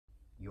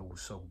Yo,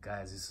 what's up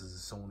guys? This is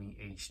a Sony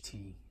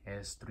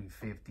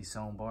HT-S350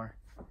 soundbar.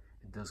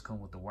 It does come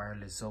with the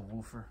wireless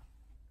subwoofer.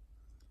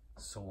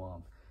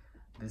 So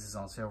this is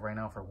on sale right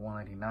now for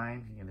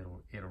 $199, and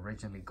it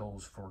originally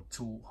goes for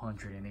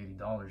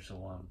 $280.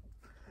 So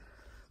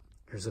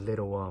here's a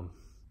little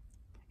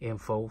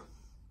info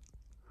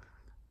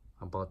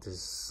about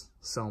this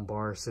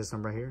soundbar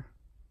system right here.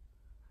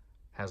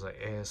 Has a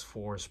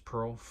S4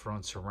 Pro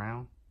front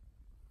surround.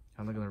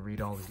 I'm not going to read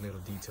all these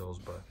little details,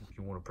 but if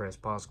you want to press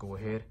pause, go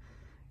ahead.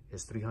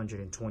 It's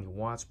 320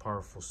 watts,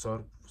 powerful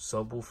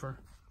subwoofer,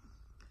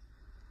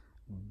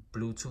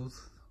 Bluetooth,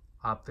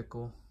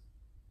 optical,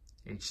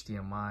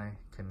 HDMI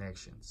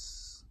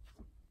connections,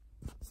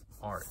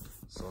 ARC.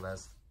 So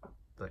that's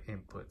the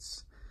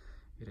inputs.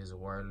 It is a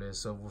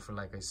wireless subwoofer,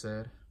 like I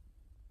said.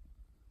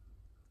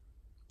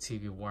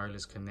 TV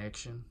wireless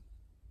connection.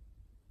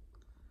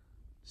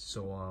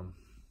 So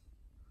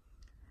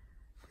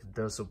it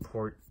does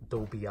support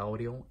Dolby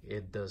Audio.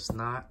 It does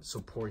not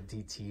support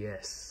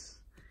DTS.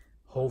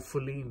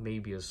 Hopefully,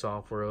 maybe a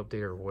software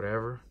update or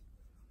whatever.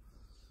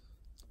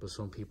 But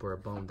some people are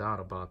bummed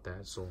out about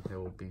that. So it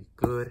will be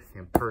good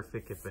and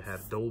perfect if it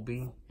had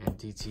Dolby and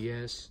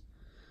DTS.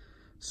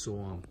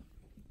 So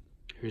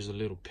here's a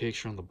little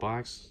picture on the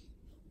box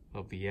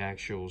of the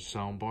actual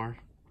soundbar.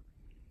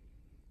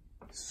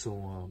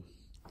 So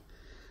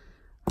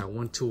I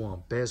went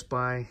to Best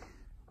Buy.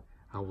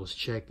 I was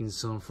checking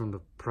some from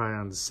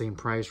on the same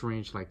price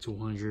range, like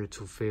 $200,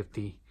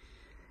 $250,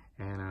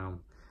 and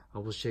I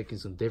was checking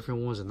some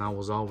different ones, and I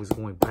was always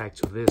going back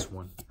to this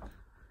one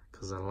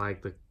because I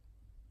like the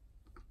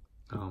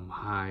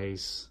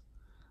highs,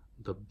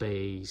 the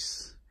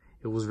bass.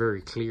 It was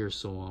very clear.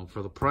 So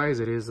for the price,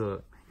 it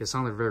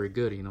sounded very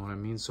good. You know what I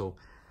mean? So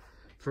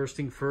first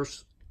thing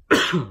first,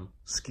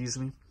 excuse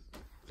me.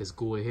 Let's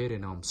go ahead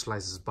and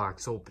slice this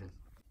box open.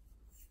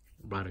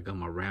 Right, I got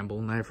my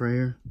Rambo knife right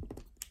here.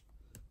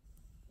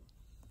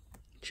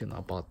 You know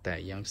about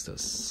that,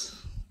 youngsters.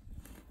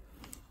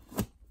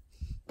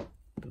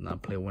 Do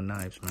not play with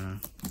knives, man.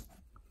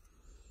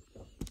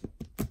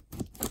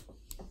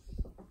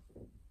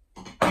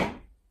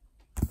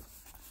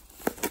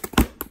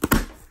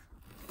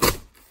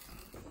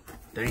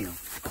 Damn.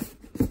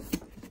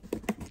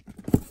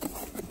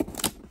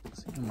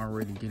 See, I'm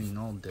already getting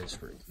all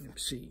desperate.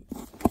 Let's see.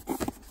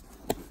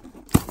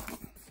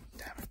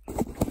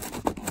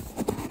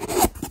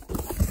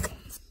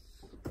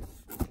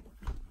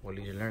 Well,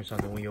 you learn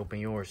something when you open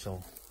yours,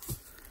 so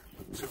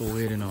let's go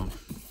ahead and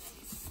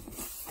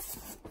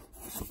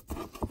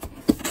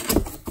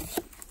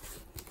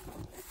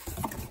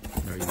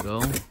there you go.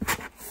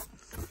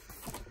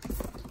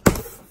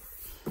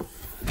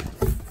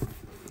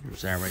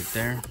 There's that right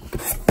there.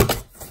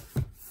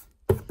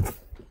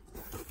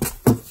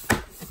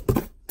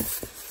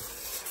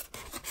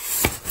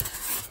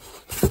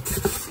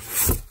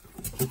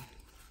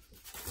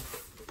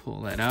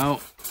 Pull that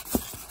out.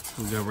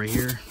 We got right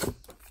here.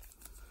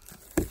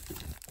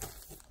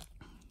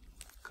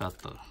 Got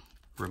the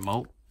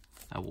remote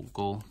that will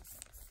go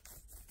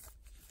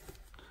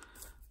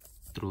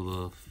through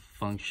the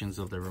functions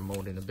of the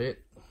remote in a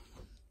bit.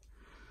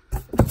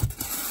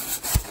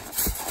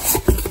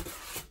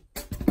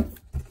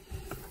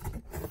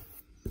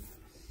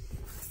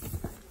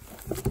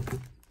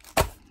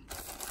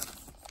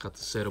 Got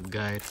the setup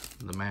guide,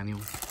 the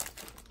manual.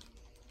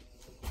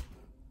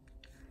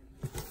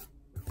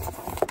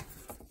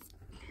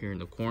 Here in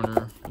the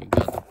corner, you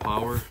got the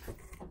power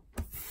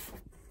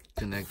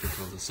connector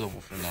for the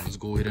subwoofer. Now let's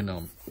go ahead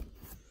and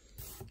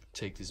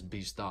take this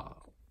beast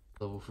out.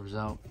 Subwoofer's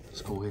out.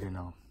 Let's go ahead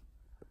and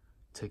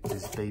take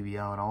this baby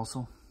out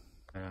also.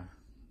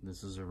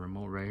 This is a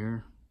remote right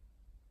here.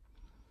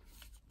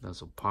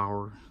 That's a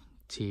power,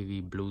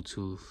 TV,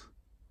 Bluetooth,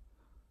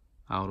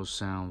 auto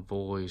sound,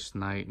 voice,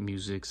 night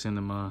music,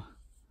 cinema,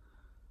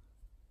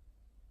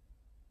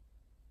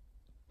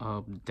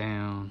 up,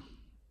 down,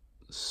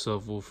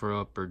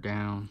 subwoofer up or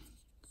down,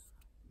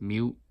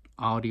 mute,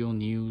 audio,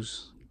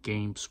 news,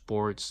 game,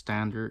 sports,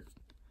 standard,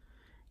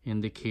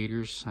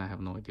 indicators. I have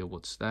no idea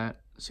what's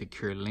that.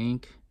 Secure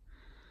link.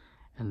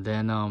 And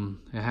then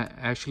it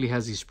actually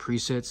has these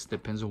presets.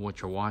 Depends on what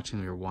you're watching.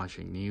 If you're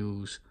watching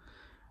news,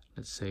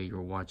 let's say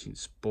you're watching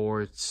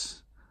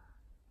sports,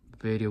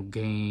 video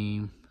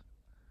game,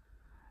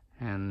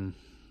 and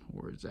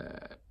where's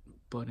that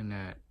button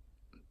at?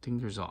 I think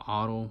there's an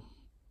auto.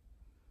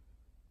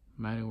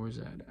 Matter, where's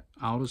that?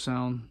 Auto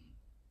sound.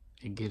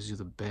 It gives you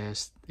the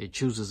best. It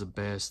chooses the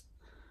best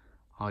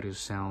audio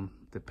sound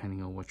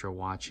depending on what you're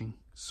watching.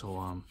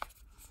 So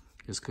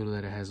it's good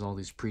that it has all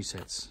these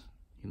presets.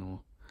 You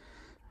know,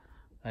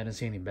 I didn't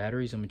see any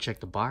batteries. I'm gonna check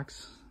the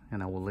box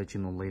and I will let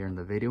you know later in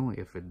the video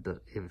if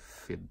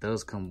it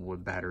does come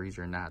with batteries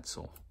or not.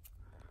 So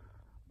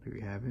there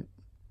you have it.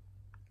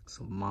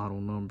 So model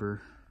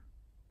number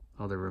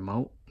of the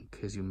remote, in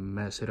case you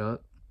mess it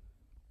up,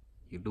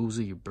 you lose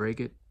it, you break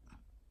it,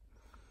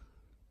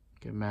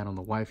 get mad on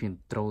the wife and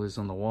throw this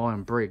on the wall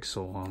and break.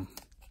 So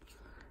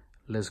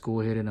let's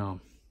go ahead and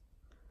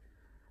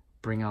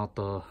bring out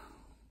the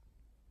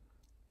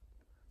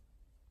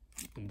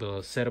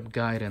the setup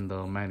guide and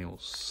the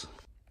manuals.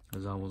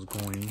 As I was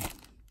going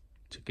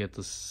to get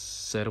the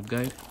setup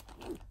guide,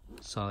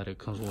 saw that it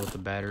comes with the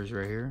batteries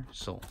right here,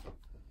 so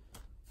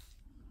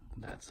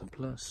that's a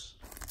plus.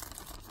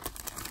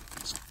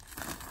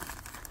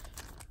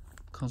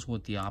 Comes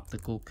with the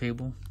optical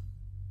cable,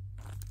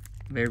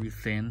 very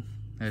thin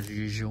as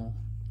usual.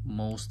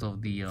 Most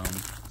of the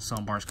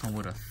soundbars come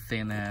with a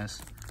thin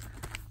ass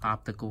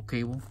optical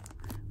cable.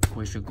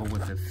 We should go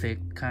with the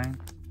thick kind.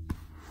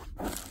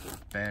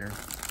 Better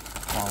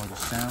quality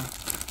sound.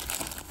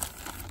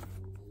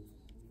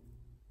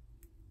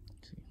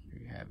 See,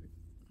 there you have it.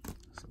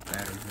 That's the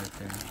batteries right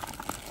there.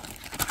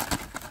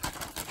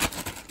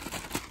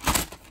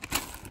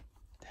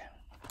 Damn.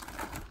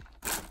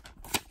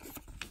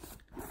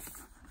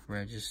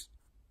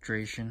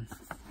 Registration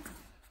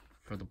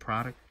for the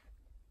product.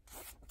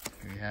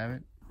 Here you have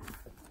it.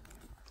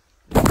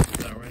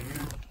 Got it right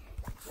here.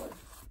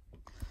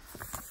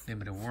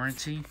 Limited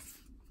warranty.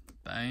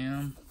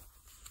 Bam.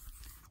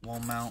 Wall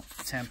mount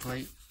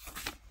template.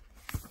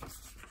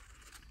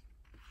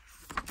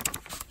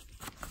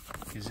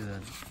 Gives you the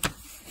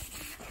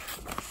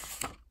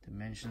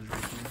dimensions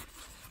right here.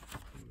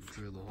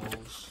 Drill the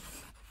holes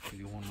if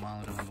you want to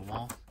mount it on the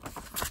wall.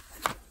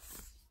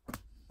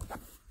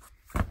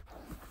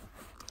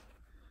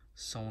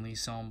 Sony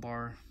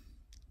soundbar.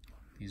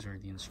 These are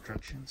the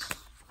instructions.